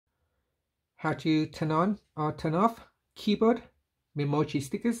how to turn on or turn off keyboard Memoji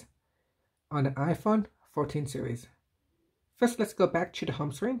stickers on the iPhone 14 series. First, let's go back to the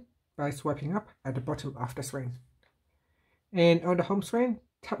home screen by swiping up at the bottom of the screen. And on the home screen,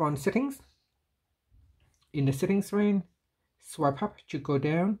 tap on Settings. In the Settings screen, swipe up to go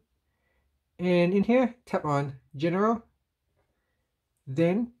down. And in here, tap on General.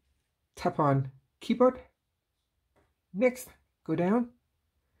 Then tap on Keyboard. Next, go down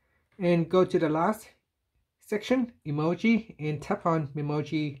and go to the last section, Emoji, and tap on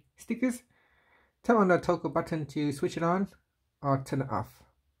Memoji Stickers. Tap on the toggle button to switch it on or turn it off.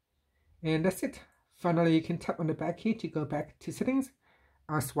 And that's it. Finally, you can tap on the back key to go back to Settings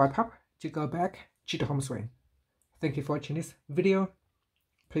or swipe up to go back to the home screen. Thank you for watching this video.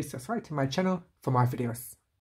 Please subscribe to my channel for more videos.